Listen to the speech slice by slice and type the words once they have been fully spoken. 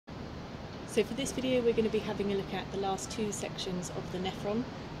So for this video we're going to be having a look at the last two sections of the nephron.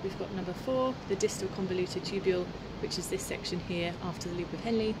 We've got number 4, the distal convoluted tubule, which is this section here after the loop of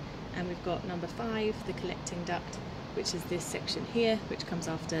Henle, and we've got number 5, the collecting duct, which is this section here, which comes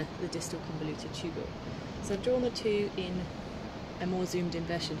after the distal convoluted tubule. So I've drawn the two in a more zoomed in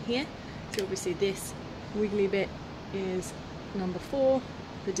version here. So obviously this wiggly bit is number 4,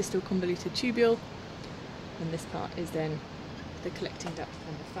 the distal convoluted tubule, and this part is then the collecting duct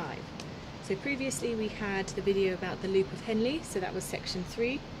number 5. So previously we had the video about the loop of Henle, so that was section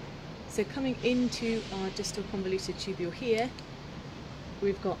 3. So coming into our distal convoluted tubule here,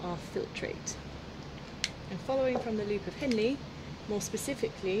 we've got our filtrate. And following from the loop of Henle, more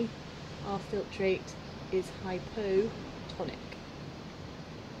specifically, our filtrate is hypotonic.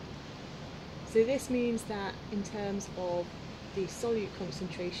 So this means that in terms of the solute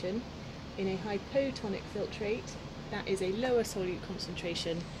concentration, in a hypotonic filtrate, that is a lower solute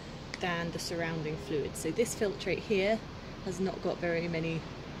concentration than the surrounding fluid. So this filtrate here has not got very many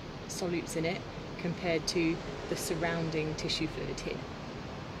solutes in it compared to the surrounding tissue fluid here.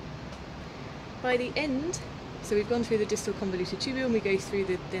 By the end, so we've gone through the distal convoluted tubule and we go through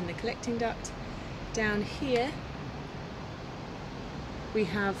then the collecting duct. Down here we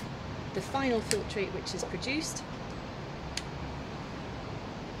have the final filtrate which is produced.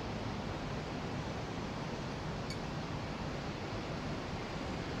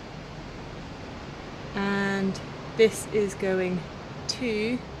 And this is going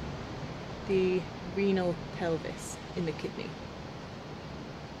to the renal pelvis in the kidney.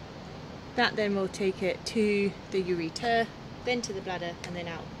 That then will take it to the ureter, then to the bladder, and then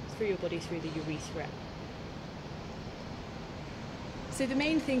out through your body through the urethra. So the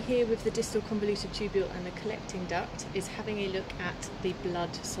main thing here with the distal convoluted tubule and the collecting duct is having a look at the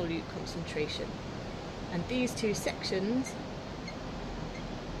blood solute concentration. And these two sections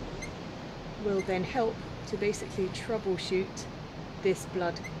will then help to basically troubleshoot this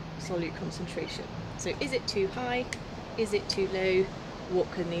blood solute concentration. So is it too high? Is it too low?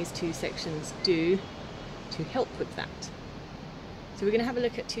 What can these two sections do to help with that? So we're going to have a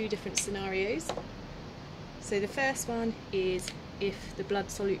look at two different scenarios. So the first one is if the blood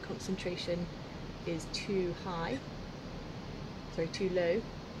solute concentration is too high, sorry, too low.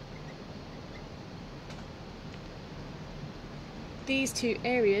 These two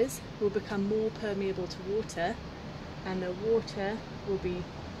areas will become more permeable to water, and the water will be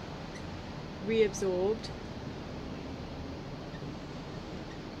reabsorbed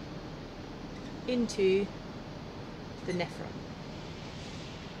into the nephron.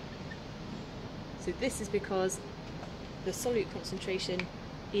 So this is because the solute concentration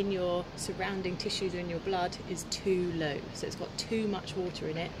in your surrounding tissues or in your blood is too low. So it's got too much water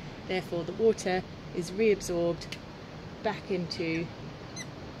in it, therefore the water is reabsorbed back into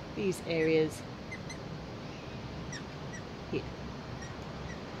these areas here.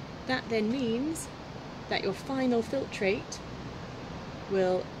 That then means that your final filtrate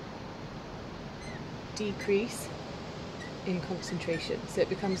will decrease in concentration, so it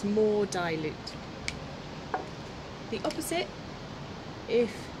becomes more dilute. The opposite,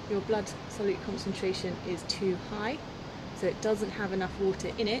 if your blood solute concentration is too high, so it doesn't have enough water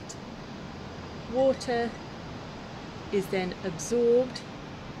in it, water is then absorbed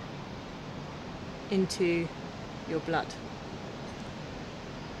into your blood.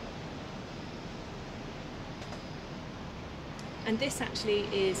 And this actually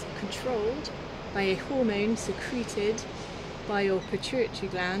is controlled by a hormone secreted by your pituitary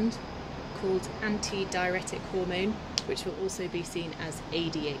gland called antidiuretic hormone, which will also be seen as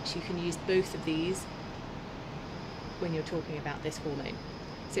ADH. You can use both of these when you're talking about this hormone.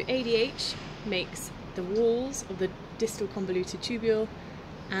 So ADH makes the walls of the distal convoluted tubule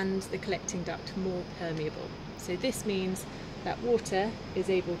and the collecting duct more permeable. So this means that water is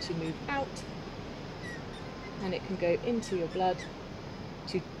able to move out and it can go into your blood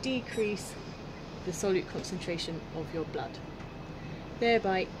to decrease the solute concentration of your blood,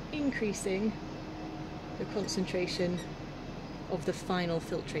 thereby increasing the concentration of the final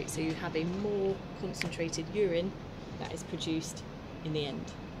filtrate, so you have a more concentrated urine that is produced in the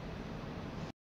end.